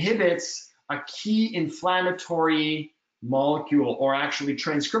inhibits a key inflammatory molecule, or actually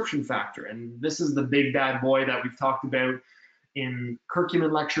transcription factor. And this is the big bad boy that we've talked about in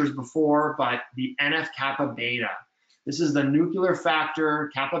curcumin lectures before, but the NF-kappa beta. This is the nuclear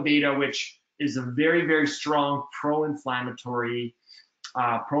factor kappa beta, which is a very, very strong pro-inflammatory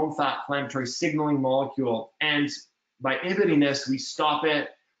signaling molecule. And by inhibiting this, we stop it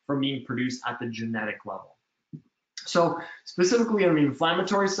from being produced at the genetic level. So specifically on the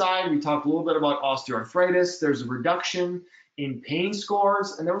inflammatory side, we talked a little bit about osteoarthritis. There's a reduction in pain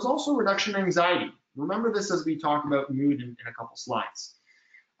scores, and there was also a reduction in anxiety. Remember this as we talk about mood in a couple slides.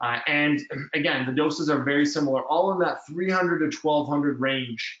 And again, the doses are very similar, all in that 300 to 1200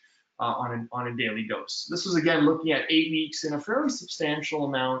 range on a daily dose. This was again looking at 8 weeks in a fairly substantial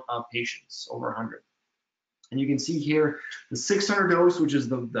amount of patients, over 100. And you can see here the 600 dose, which is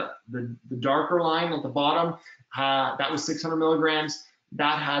the darker line at the bottom, that was 600 milligrams.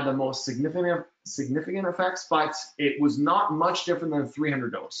 That had the most significant effects, but it was not much different than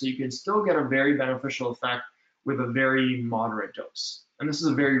 300 dose. So you can still get a very beneficial effect with a very moderate dose. And this is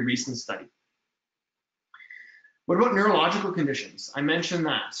a very recent study. What about neurological conditions? I mentioned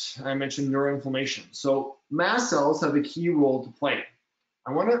that. I mentioned neuroinflammation. So mast cells have a key role to play.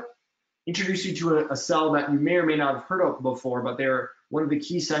 I want to introduce you to a cell that you may or may not have heard of before, but they're one of the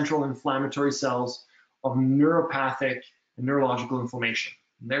key central inflammatory cells of neuropathic and neurological inflammation.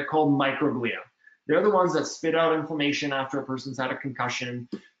 They're called microglia. They're the ones that spit out inflammation after a person's had a concussion.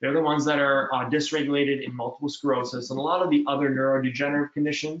 They're the ones that are dysregulated in multiple sclerosis and a lot of the other neurodegenerative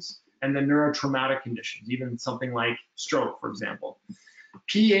conditions and the neurotraumatic conditions, even something like stroke, for example.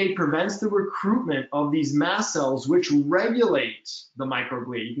 P.E.A prevents the recruitment of these mast cells, which regulate the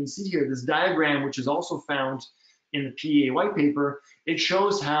microglia. You can see here this diagram, which is also found in the P.E.A white paper. It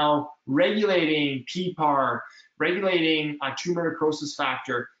shows how regulating PPAR, regulating tumor necrosis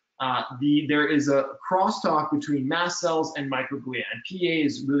factor, there is a crosstalk between mast cells and microglia, and P.E.A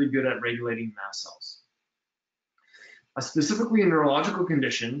is really good at regulating mast cells. Specifically in neurological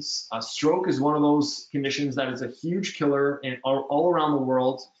conditions, stroke is one of those conditions that is a huge killer all around the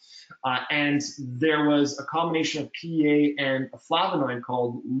world. And there was a combination of P.E.A and a flavonoid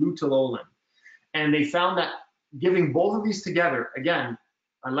called luteolin. And they found that giving both of these together, again,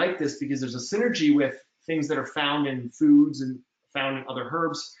 I like this because there's a synergy with things that are found in foods and found in other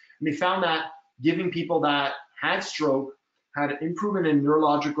herbs. And they found that giving people that had stroke had an improvement in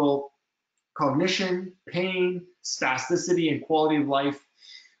neurological cognition, pain, spasticity, and quality of life,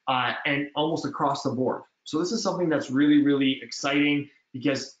 and almost across the board. So this is something that's really, really exciting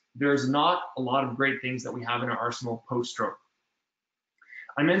because there's not a lot of great things that we have in our arsenal post-stroke.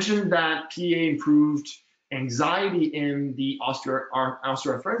 I mentioned that P.E.A. improved anxiety in the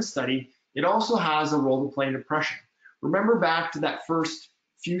osteoarthritis study. It also has a role to play in depression. Remember back to that first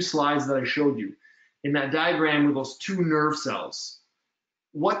few slides that I showed you in that diagram with those two nerve cells.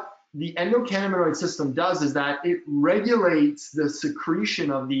 What the endocannabinoid system does is that it regulates the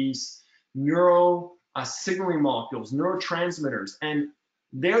secretion of these neuro signaling molecules, neurotransmitters, and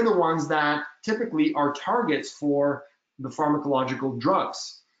they're the ones that typically are targets for the pharmacological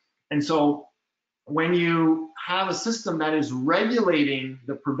drugs. And so when you have a system that is regulating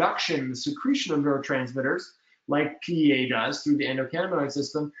the production, the secretion of neurotransmitters, like P.E.A. does through the endocannabinoid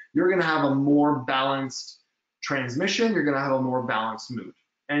system, you're going to have a more balanced transmission, you're going to have a more balanced mood.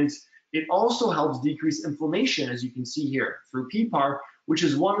 And it also helps decrease inflammation, as you can see here, through PPAR, which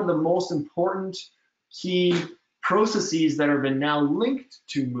is one of the most important key processes that have been now linked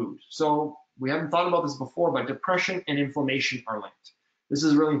to mood. So we haven't thought about this before, but depression and inflammation are linked. This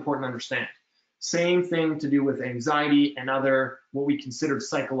is really important to understand. Same thing to do with anxiety and other what we consider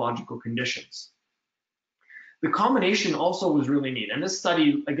psychological conditions. The combination also was really neat. And this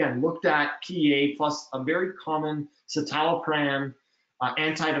study, again, looked at P.E.A. plus a very common citalopram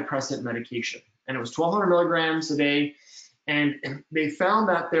antidepressant medication. And it was 1,200 milligrams a day. And they found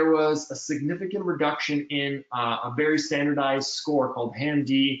that there was a significant reduction in a very standardized score called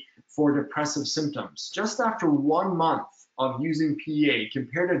HAM-D for depressive symptoms just after 1 month of using P.E.A.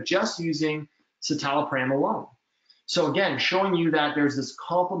 compared to just using citalopram alone. So again, showing you that there's this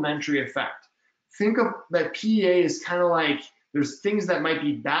complementary effect. Think of that P.E.A. is kind of like, there's things that might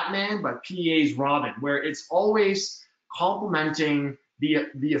be Batman, but P.E.A. is Robin, where it's always complementing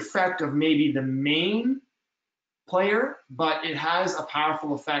the effect of maybe the main player, but it has a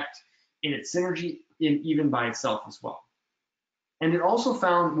powerful effect in its synergy, even by itself as well. And it also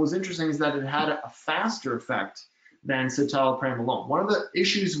found, what's interesting is that it had a faster effect than citalopram alone. One of the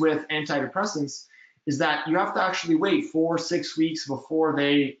issues with antidepressants is that you have to actually wait 4 or 6 weeks before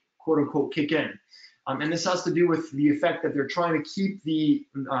they quote unquote kick in. And this has to do with the effect that they're trying to keep the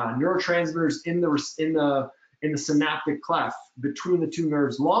neurotransmitters in the synaptic cleft between the two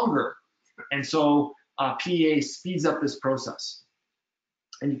nerves longer. And so P.E.A. speeds up this process.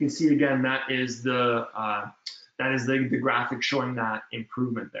 And you can see again, that is the graphic showing that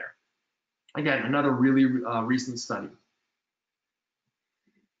improvement there. Again, another really recent study.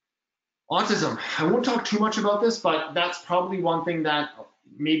 Autism. I won't talk too much about this, but that's probably one thing that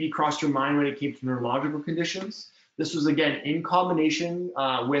maybe crossed your mind when it came to neurological conditions. This was again in combination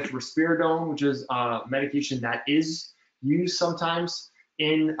with risperidone, which is a medication that is used sometimes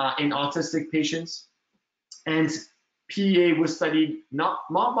in autistic patients. And P.E.A. was studied not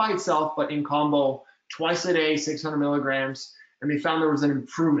by itself, but in combo twice a day, 600 milligrams. And they found there was an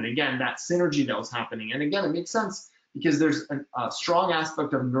improvement. Again, that synergy that was happening. And again, it makes sense because there's a strong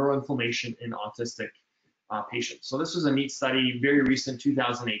aspect of neuroinflammation in autistic patients. So this was a neat study, very recent,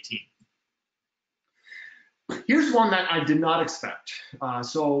 2018. Here's one that I did not expect.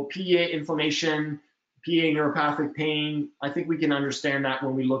 So P.E.A. inflammation, P.E.A. neuropathic pain. I think we can understand that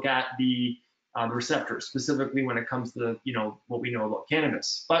when we look at the receptors, specifically when it comes to what we know about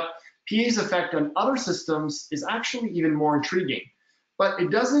cannabis. But P.E.A.'s effect on other systems is actually even more intriguing. But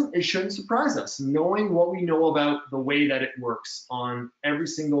it shouldn't surprise us, knowing what we know about the way that it works on every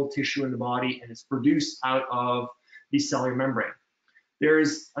single tissue in the body and it's produced out of the cellular membrane. There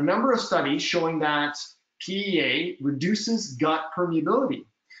is a number of studies showing that P.E.A. reduces gut permeability.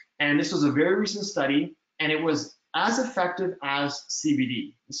 And this was a very recent study, and it was as effective as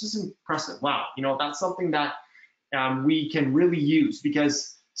CBD. This is impressive. Wow, that's something that we can really use,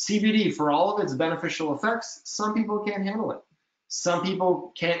 because CBD, for all of its beneficial effects, some people can't handle it. Some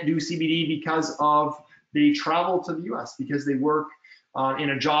people can't do CBD because of they travel to the US, because they work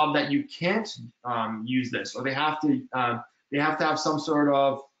in a job that you can't use this, or they have to have some sort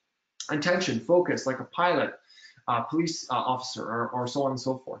of attention, focus, like a pilot, police officer, or so on and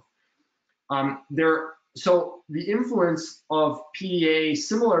so forth. So the influence of P.E.A.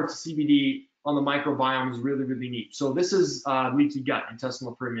 similar to CBD on the microbiome is really, really neat. So this is leaky gut,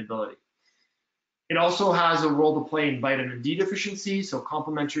 intestinal permeability. It also has a role to play in vitamin D deficiency, so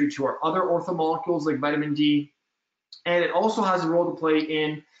complementary to our other orthomolecules like vitamin D. And it also has a role to play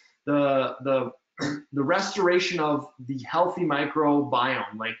in the restoration of the healthy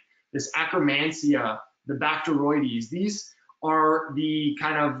microbiome, like this Akkermansia, the Bacteroides. These are the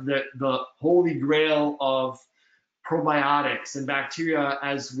kind of the holy grail of probiotics and bacteria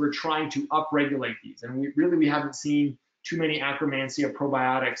as we're trying to upregulate these. And we haven't seen too many Akkermansia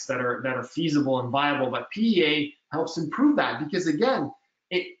probiotics that are feasible and viable, but P.E.A. helps improve that because, again,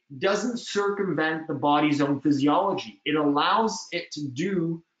 it doesn't circumvent the body's own physiology. It allows it to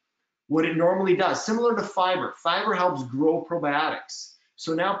do what it normally does, similar to fiber. Fiber helps grow probiotics.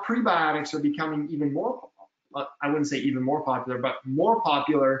 So now prebiotics are becoming even more, I wouldn't say even more popular, but more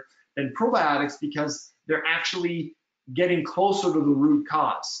popular than probiotics because they're actually getting closer to the root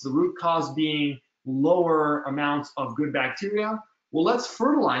cause. The root cause being lower amounts of good bacteria. Well, let's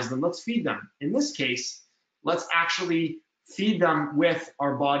fertilize them, let's feed them. In this case, let's actually feed them with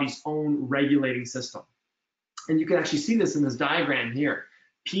our body's own regulating system. And you can actually see this in this diagram here.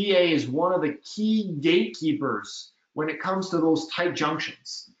 P.E.A. is one of the key gatekeepers when it comes to those tight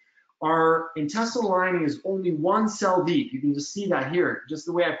junctions. Our intestinal lining is only one cell deep. You can just see that here, just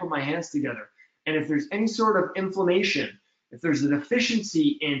the way I put my hands together. And if there's any sort of inflammation, if there's a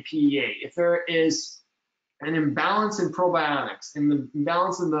deficiency in P.E.A., if there is an imbalance in probiotics, in the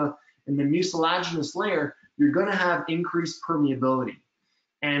imbalance in the mucilaginous layer, you're going to have increased permeability.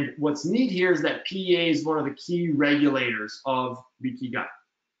 And what's neat here is that P.E.A. is one of the key regulators of leaky gut,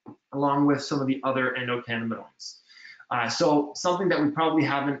 along with some of the other endocannabinoids. So something that we probably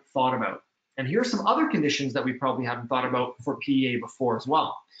haven't thought about. And here's some other conditions that we probably haven't thought about for P.E.A. before as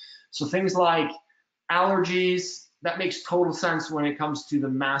well. So things like allergies, that makes total sense when it comes to the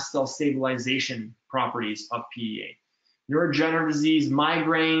mast cell stabilization properties of P.E.A. Neurodegenerative disease,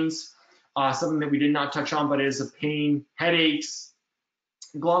 migraines, something that we did not touch on, but is a pain, headaches,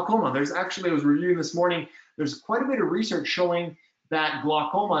 glaucoma. There's actually, I was reviewing this morning, there's quite a bit of research showing that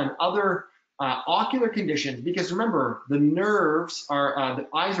glaucoma and other ocular conditions, because remember, the nerves are, the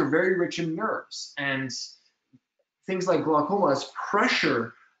eyes are very rich in nerves, and things like glaucoma is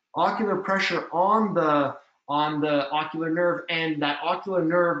pressure, ocular pressure on the ocular nerve, and that ocular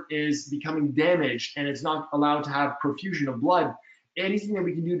nerve is becoming damaged and it's not allowed to have perfusion of blood. Anything that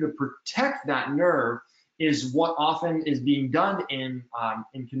we can do to protect that nerve is what often is being done in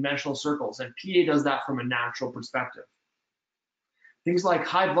conventional circles, and P.E.A. does that from a natural perspective. Things like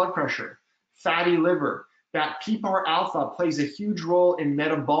high blood pressure, fatty liver, that PPAR alpha plays a huge role in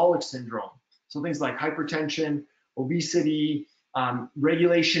metabolic syndrome. So things like hypertension, obesity,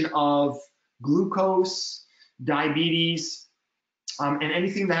 regulation of glucose, diabetes, and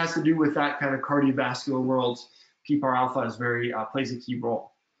anything that has to do with that kind of cardiovascular world, PPAR alpha is plays a key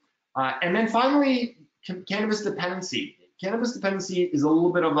role. And then finally, cannabis dependency. Cannabis dependency is a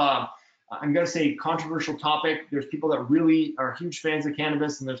little bit of a, I'm going to say, controversial topic. There's people that really are huge fans of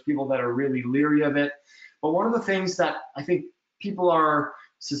cannabis, and there's people that are really leery of it. But one of the things that I think people are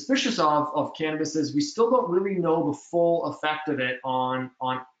suspicious of cannabis is we still don't really know the full effect of it on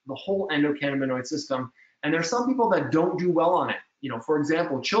the whole endocannabinoid system. And there's some people that don't do well on it. You know, for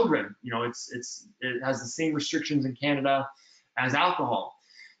example, children. You know, it has the same restrictions in Canada as alcohol.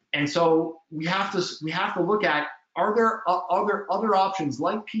 And so we have to look at, are there other options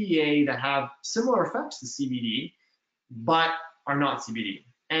like P.E.A. that have similar effects to CBD, but are not CBD?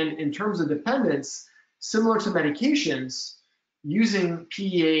 And in terms of dependence, similar to medications, using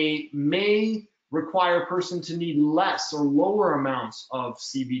P.E.A. may require a person to need less or lower amounts of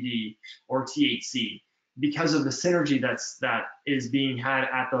CBD or THC because of the synergy that is being had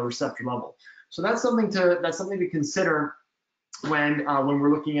at the receptor level. So that's something to consider when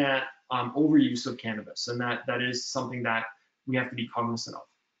we're looking at overuse of cannabis, and that is something that we have to be cognizant of.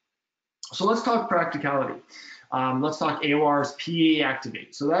 So let's talk practicality. Let's talk AOR's P.E.A.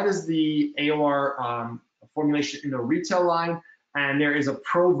 Activate. So that is the AOR formulation in the retail line, and there is a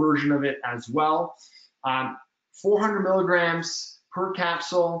pro version of it as well. 400 milligrams per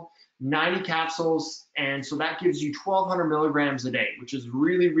capsule, 90 capsules, and so that gives you 1,200 milligrams a day, which is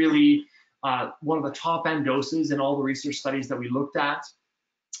really, really one of the top end doses in all the research studies that we looked at.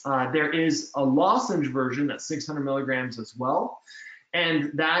 There is a lozenge version that's 600 milligrams as well,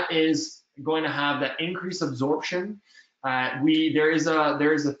 and that is going to have that increased absorption. There is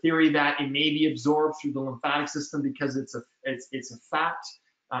a theory that it may be absorbed through the lymphatic system because it's a fat,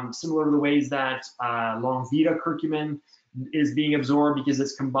 similar to the ways that Longvita curcumin is being absorbed because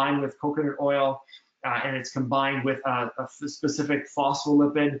it's combined with coconut oil and it's combined with a specific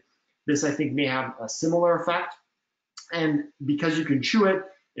phospholipid. This, I think, may have a similar effect. And because you can chew it,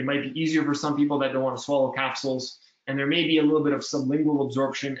 it might be easier for some people that don't want to swallow capsules. And there may be a little bit of sublingual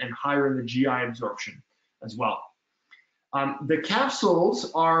absorption and higher in the GI absorption as well. The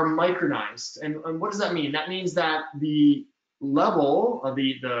capsules are micronized. And what does that mean? That means that the level of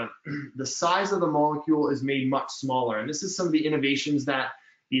the size of the molecule is made much smaller. And this is some of the innovations that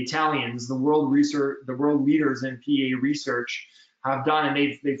the Italians, the world leaders in P.E.A. research have done,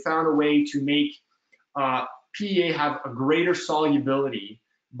 and they've found a way to make P.E.A. have a greater solubility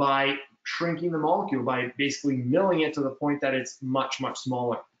by shrinking the molecule, by basically milling it to the point that it's much, much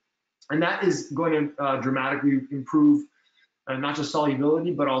smaller. And that is going to dramatically improve not just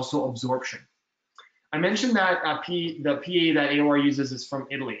solubility, but also absorption. I mentioned that the P.E.A. that AOR uses is from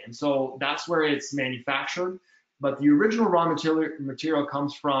Italy, and so that's where it's manufactured. But the original raw material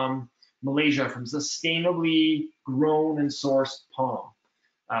comes from Malaysia, from sustainably grown and sourced palm.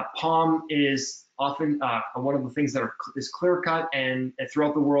 Palm is often one of the things that is clear-cut and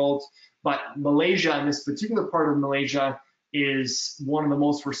throughout the world, but Malaysia, and this particular part of Malaysia, is one of the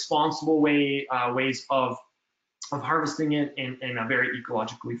most responsible ways of harvesting it in a very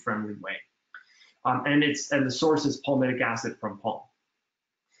ecologically friendly way. And the source is palmitic acid from palm.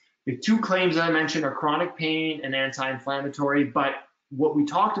 The two claims that I mentioned are chronic pain and anti-inflammatory, but what we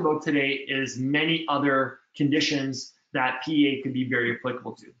talked about today is many other conditions that P.E.A. could be very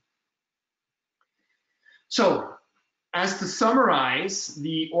applicable to. So, as to summarize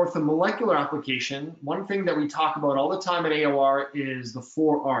the orthomolecular application, one thing that we talk about all the time at AOR is the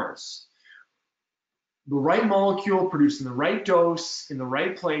 4 R's. The right molecule produced in the right dose, in the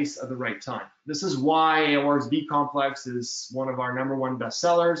right place, at the right time. This is why AOR's B complex is one of our #1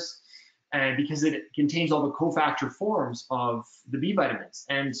 bestsellers, and because it contains all the cofactor forms of the B vitamins.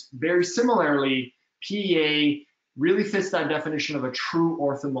 And very similarly, P.E.A. really fits that definition of a true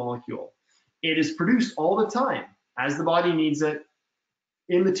orthomolecule. It is produced all the time as the body needs it,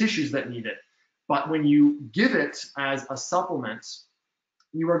 in the tissues that need it. But when you give it as a supplement,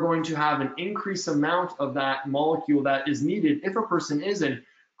 you are going to have an increased amount of that molecule that is needed if a person is in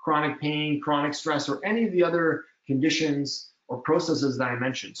chronic pain, chronic stress, or any of the other conditions or processes that I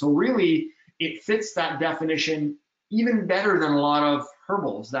mentioned. So really, it fits that definition even better than a lot of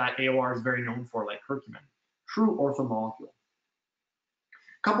herbals that AOR is very known for, like curcumin. True orthomolecule.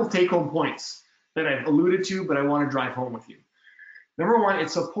 Couple take-home points that I've alluded to, but I want to drive home with you. #1, it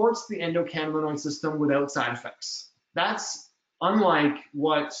supports the endocannabinoid system without side effects. That's unlike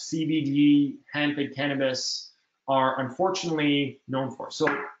what CBD, hemp, and cannabis are unfortunately known for. So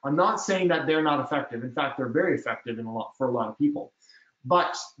I'm not saying that they're not effective. In fact, they're very effective for a lot of people.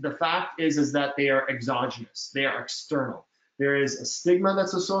 But the fact is that they are exogenous. They are external. There is a stigma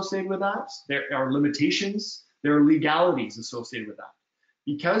that's associated with that. There are limitations. There are legalities associated with that.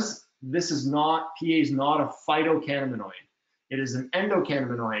 Because this is not, P.E.A. is not a phytocannabinoid. It is an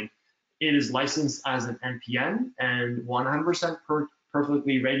endocannabinoid. It is licensed as an NPN and 100%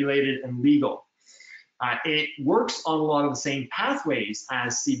 perfectly regulated and legal. It works on a lot of the same pathways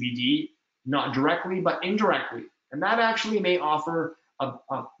as CBD, not directly, but indirectly. And that actually may offer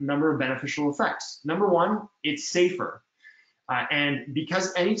a number of beneficial effects. #1, it's safer. And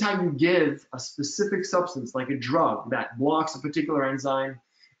because anytime you give a specific substance, like a drug that blocks a particular enzyme,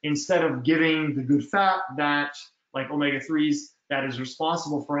 instead of giving the good fat that, like omega-3s, that is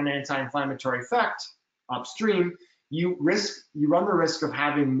responsible for an anti-inflammatory effect upstream, you run the risk of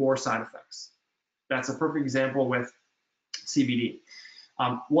having more side effects. That's a perfect example with CBD.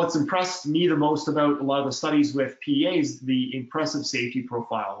 What's impressed me the most about a lot of the studies with P.E.A. is the impressive safety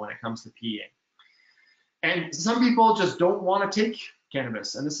profile when it comes to P.E.A. And some people just don't want to take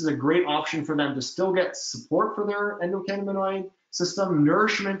cannabis, and this is a great option for them to still get support for their endocannabinoid system,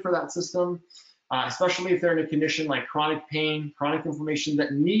 nourishment for that system, especially if they're in a condition like chronic pain, chronic inflammation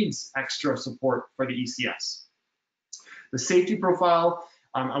that needs extra support for the ECS. The safety profile,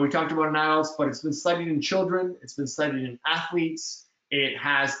 we talked about in adults, but it's been studied in children, it's been studied in athletes. It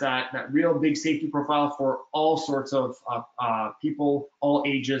has that real big safety profile for all sorts of people, all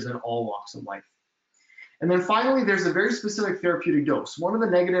ages and all walks of life. And then finally, there's a very specific therapeutic dose. One of the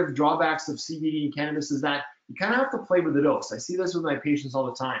negative drawbacks of CBD and cannabis is that you kind of have to play with the dose. I see this with my patients all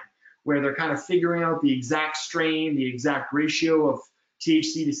the time, where they're kind of figuring out the exact strain, the exact ratio of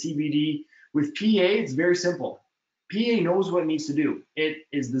THC to CBD. With P.E.A., it's very simple. P.E.A. knows what it needs to do. It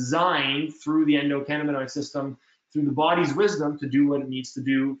is designed through the endocannabinoid system, through the body's wisdom, to do what it needs to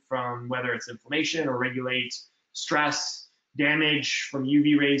do, from whether it's inflammation or regulate stress, damage from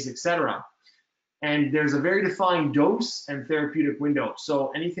UV rays, etc. And there's a very defined dose and therapeutic window.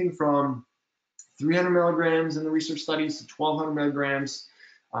 So anything from 300 milligrams in the research studies to 1,200 milligrams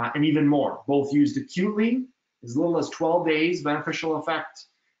and even more, both used acutely, as little as 12 days beneficial effect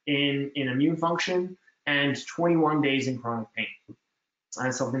in immune function, and 21 days in chronic pain.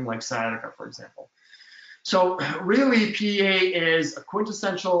 And something like sciatica, for example. So really, P.E.A is a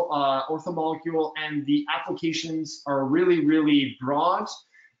quintessential orthomolecule, and the applications are really, really broad.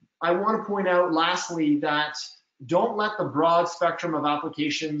 I want to point out lastly that don't let the broad spectrum of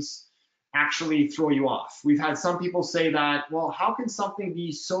applications actually throw you off. We've had some people say that, well, how can something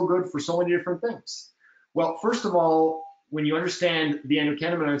be so good for so many different things? Well, first of all, when you understand the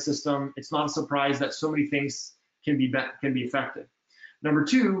endocannabinoid system, it's not a surprise that so many things can be affected. Number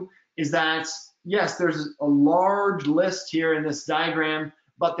two is that, yes, there's a large list here in this diagram,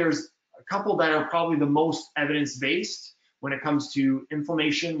 but there's a couple that are probably the most evidence-based when it comes to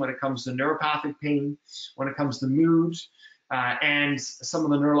inflammation, when it comes to neuropathic pain, when it comes to mood, and some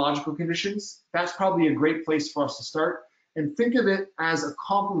of the neurological conditions. That's probably a great place for us to start. And think of it as a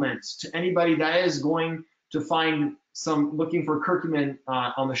complement to anybody that is going to find some, looking for curcumin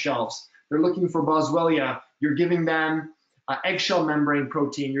on the shelves. They're looking for boswellia. You're giving them eggshell membrane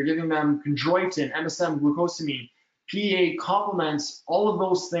protein. You're giving them chondroitin, MSM, glucosamine. P.E.A complements all of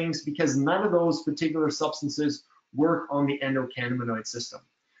those things because none of those particular substances work on the endocannabinoid system.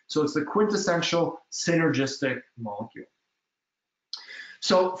 So it's the quintessential synergistic molecule.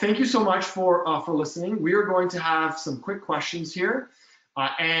 So thank you so much for listening. We are going to have some quick questions here,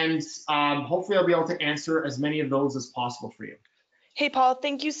 and hopefully I'll be able to answer as many of those as possible for you. Hey, Paul,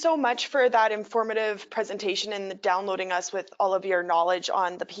 thank you so much for that informative presentation and downloading us with all of your knowledge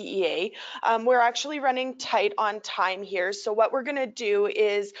on the P.E.A. We're actually running tight on time here. So what we're going to do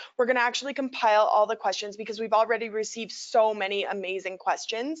is we're going to actually compile all the questions because we've already received so many amazing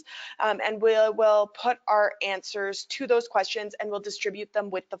questions. And we'll put our answers to those questions and we'll distribute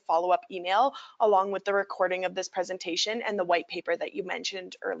them with the follow-up email along with the recording of this presentation and the white paper that you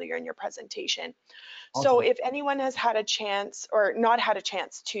mentioned earlier in your presentation. Awesome. So if anyone has had a chance or not had a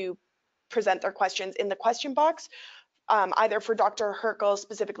chance to present their questions in the question box, either for Dr. Hrkal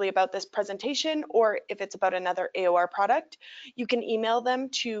specifically about this presentation or if it's about another AOR product, you can email them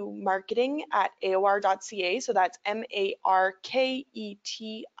to marketing@aor.ca. So that's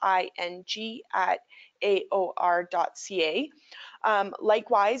marketing@aor.ca.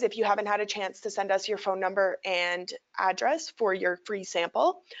 Likewise, if you haven't had a chance to send us your phone number and address for your free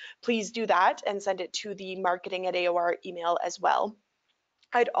sample, please do that and send it to the marketing@aor email as well.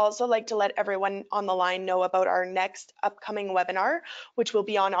 I'd also like to let everyone on the line know about our next upcoming webinar, which will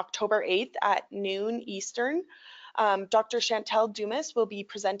be on October 8th at noon Eastern. Dr. Chantel Dumas will be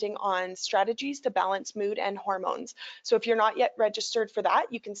presenting on strategies to balance mood and hormones. So if you're not yet registered for that,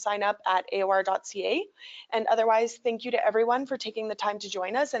 you can sign up at aor.ca. And otherwise, thank you to everyone for taking the time to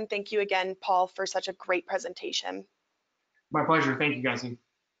join us. And thank you again, Paul, for such a great presentation. My pleasure. Thank you, Gussie.